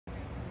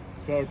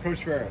So,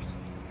 Coach Faris,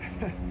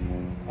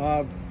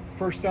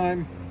 first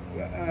time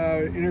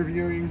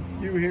interviewing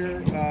you here.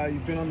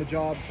 You've been on the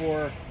job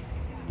for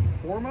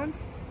 4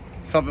 months?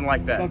 Something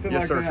like that. Something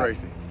yes, like sir, that.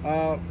 Tracy.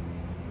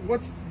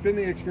 What's been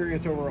the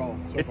experience overall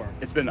so far?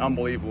 It's been an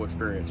unbelievable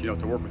experience,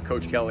 to work with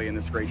Coach Kelly and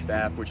this great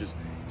staff, which is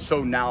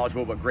so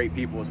knowledgeable but great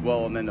people as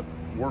well, and then to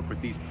work with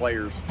these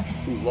players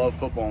who love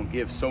football and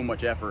give so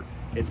much effort.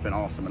 It's been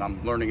awesome, and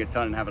I'm learning a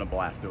ton and having a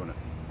blast doing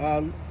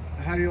it.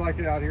 How do you like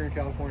it out here in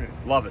California?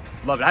 Love it.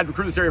 I had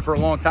recruited this area for a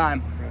long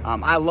time. Right.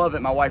 I love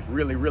it. My wife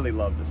really, really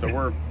loves it.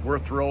 So we're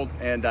thrilled,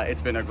 and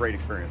it's been a great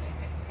experience.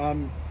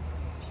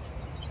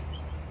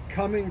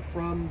 Coming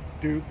from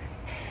Duke,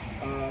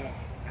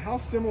 how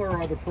similar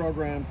are the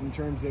programs in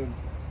terms of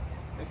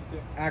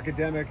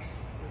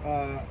academics,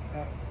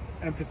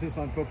 emphasis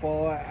on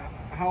football?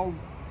 How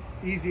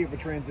easy of a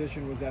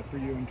transition was that for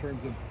you in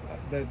terms of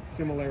the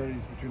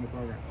similarities between the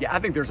programs? Yeah, I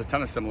think there's a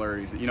ton of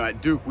similarities.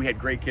 At Duke, we had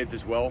great kids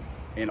as well,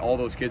 and all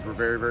those kids were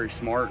very, very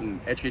smart,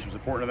 and education was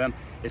important to them.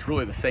 It's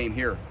really the same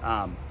here.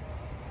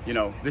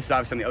 This is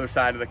obviously on the other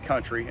side of the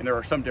country, and there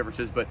are some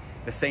differences, but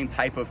the same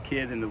type of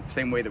kid and the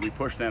same way that we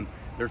push them,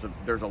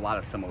 there's a lot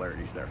of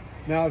similarities there.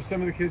 Now,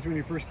 some of the kids, when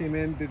you first came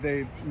in, did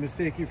they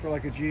mistake you for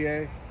like a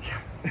GA?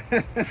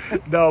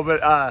 No,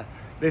 but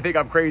they think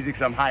I'm crazy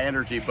because I'm high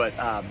energy, but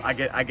I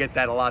get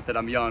that a lot, that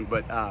I'm young,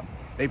 but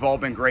they've all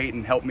been great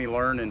and helped me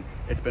learn, and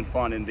it's been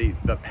fun, and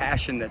the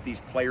passion that these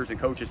players and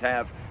coaches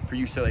have for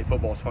UCLA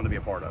football is fun to be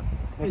a part of.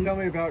 Well, tell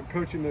me about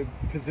coaching the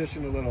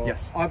position a little.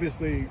 Yes.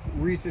 Obviously,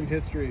 recent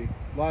history,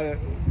 a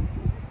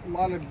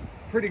lot of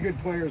pretty good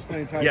players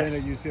playing tight end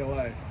at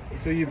UCLA.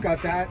 So you've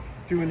got that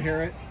to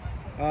inherit.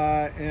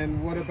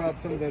 And what about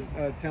some of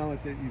the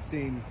talent that you've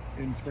seen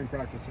in spring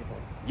practice so far?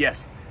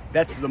 Yes.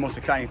 That's the most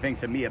exciting thing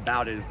to me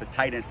about it, is the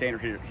tight end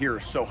standard here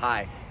is so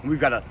high, and we've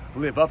got to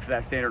live up to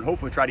that standard and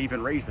hopefully try to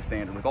even raise the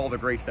standard with all the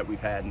greats that we've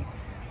had. And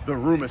the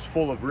room is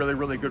full of really,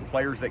 really good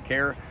players that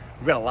care.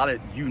 We've got a lot of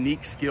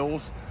unique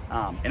skills,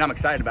 and I'm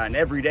excited about it. And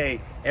every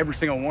day, every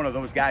single one of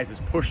those guys is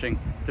pushing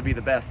to be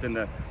the best.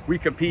 And we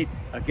compete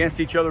against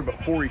each other,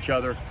 but for each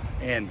other,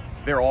 and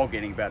they're all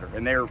getting better.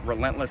 And they're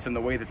relentless in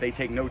the way that they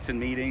take notes in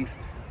meetings,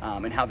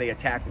 and how they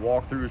attack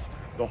walkthroughs,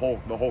 the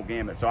whole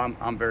gamut. So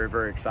I'm very,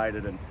 very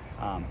excited, and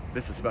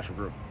this is a special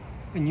group.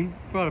 And you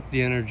brought up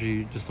the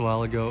energy just a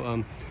while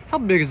ago. How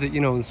big is it,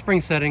 in the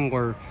spring setting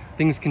where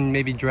things can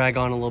maybe drag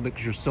on a little bit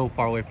because you're so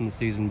far away from the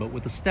season, but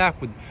with the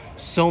staff with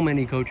so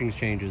many coaching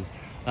changes,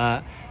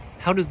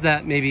 how does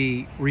that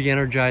maybe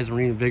re-energize and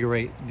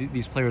reinvigorate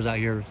these players out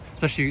here,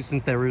 especially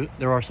since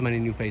there are so many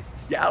new faces?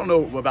 Yeah, I don't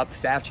know about the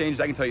staff changes.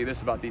 I can tell you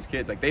this about these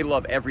kids. They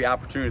love every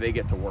opportunity they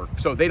get to work.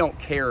 So they don't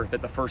care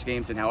that the first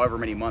game's in however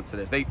many months it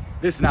is.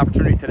 This is an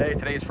opportunity today.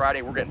 Today is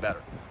Friday. We're getting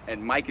better.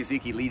 And Mike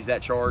Ezeki leads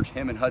that charge,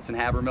 him and Hudson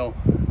Habermill.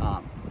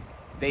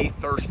 They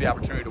thirst for the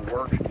opportunity to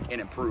work and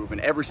improve.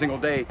 And every single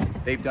day,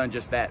 they've done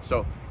just that.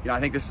 So, I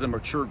think this is a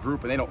mature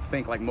group, and they don't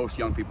think like most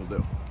young people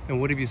do. And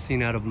what have you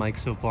seen out of Mike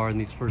so far in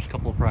these first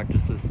couple of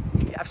practices?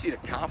 Yeah, I've seen a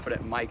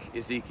confident Mike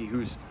Ezeki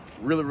who's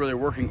really, really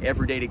working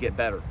every day to get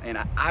better. And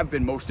I've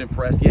been most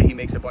impressed. Yeah, he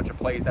makes a bunch of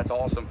plays. That's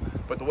awesome.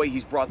 But the way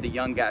he's brought the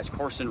young guys,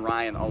 Carson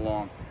Ryan,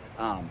 along,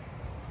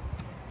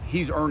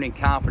 he's earning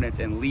confidence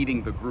and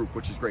leading the group,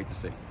 which is great to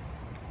see.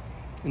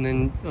 And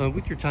then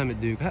with your time at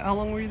Duke, how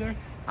long were you there?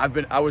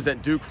 I was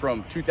at Duke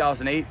from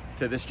 2008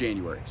 to this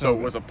January. So it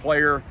was a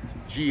player,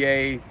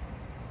 GA,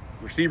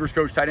 receivers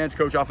coach, tight ends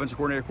coach, offensive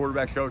coordinator,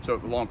 quarterbacks coach, so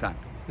a long time.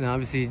 And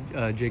obviously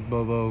Jake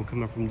Bobo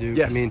coming from Duke.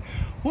 Yes. I mean,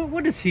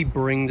 what does he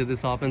bring to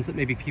this offense that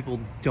maybe people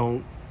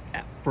don't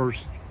at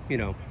first,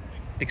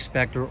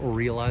 expect or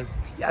realize?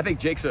 Yeah, I think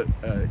Jake's an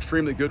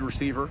extremely good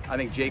receiver. I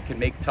think Jake can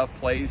make tough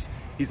plays.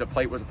 He was a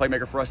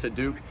playmaker for us at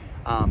Duke.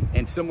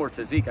 And similar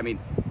to Zeke,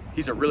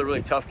 he's a really,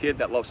 really tough kid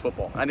that loves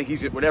football. I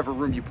think whatever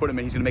room you put him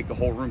in, he's going to make the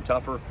whole room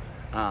tougher.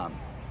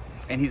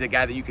 And he's a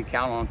guy that you can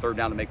count on third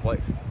down to make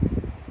plays.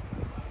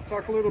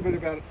 Talk a little bit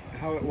about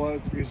how it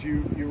was, because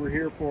you were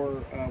here for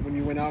when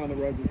you went out on the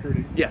road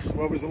recruiting. Yes.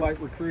 What was it like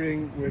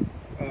recruiting with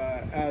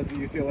as a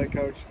UCLA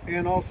coach,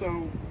 and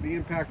also the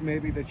impact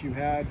maybe that you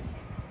had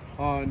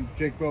on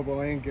Jake Bobo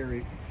and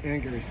Gary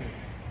Smith?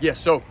 Yes.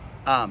 So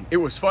it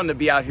was fun to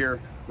be out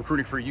here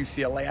recruiting for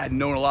UCLA. I had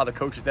known a lot of the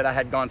coaches that I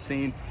had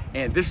seen,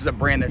 and this is a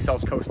brand that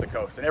sells coast to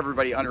coast, and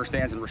everybody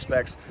understands and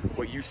respects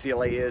what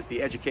UCLA is,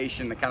 the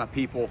education, the kind of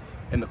people,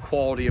 and the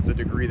quality of the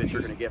degree that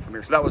you're going to get from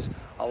here. So that was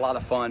a lot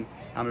of fun.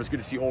 It was good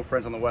to see old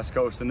friends on the West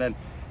Coast. And then,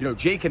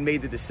 Jake had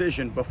made the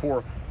decision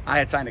before I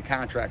had signed a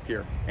contract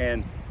here.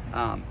 And,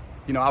 I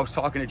was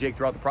talking to Jake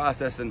throughout the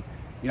process, and,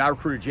 I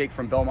recruited Jake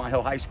from Belmont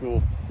Hill High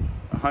School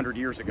 100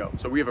 years ago.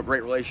 So we have a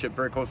great relationship,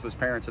 very close with his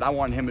parents, and I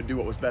wanted him to do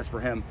what was best for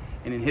him.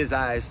 And in his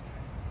eyes,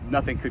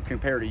 nothing could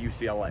compare to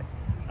UCLA.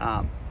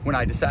 When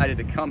I decided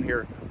to come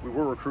here, we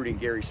were recruiting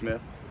Gary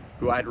Smith,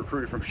 who I had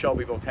recruited from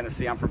Shelbyville,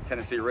 Tennessee. I'm from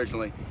Tennessee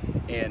originally.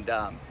 And,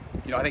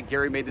 I think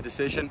Gary made the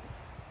decision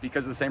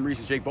because of the same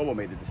reasons Jake Bobo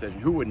made the decision.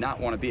 Who would not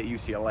want to be at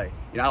UCLA?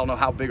 I don't know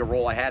how big a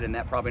role I had in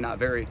that, probably not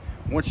very.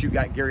 Once you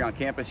got Gary on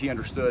campus, he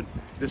understood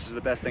this is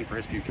the best thing for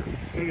his future.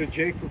 So did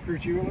Jake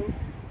recruit you a little?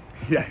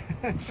 Yeah,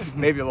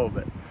 maybe a little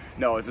bit.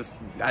 No, it's just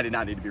I did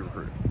not need to be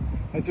recruited.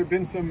 Has there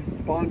been some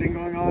bonding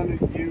going on,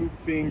 you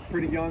being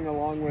pretty young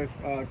along with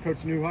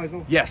Coach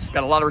Neuheisel? Yes,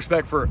 got a lot of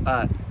respect for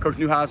Coach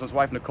Neuheisel's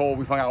wife, Nicole.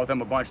 We've hung out with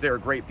them a bunch. They are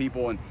great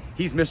people, and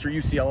he's Mr.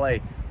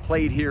 UCLA.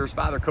 Played here, his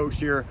father coached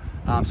here,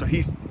 so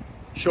he's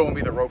showing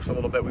me the ropes a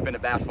little bit. We've been to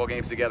basketball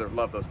games together.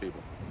 Love those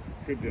people.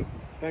 Good deal.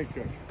 Thanks,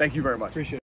 Coach. Thank you very much. Appreciate it.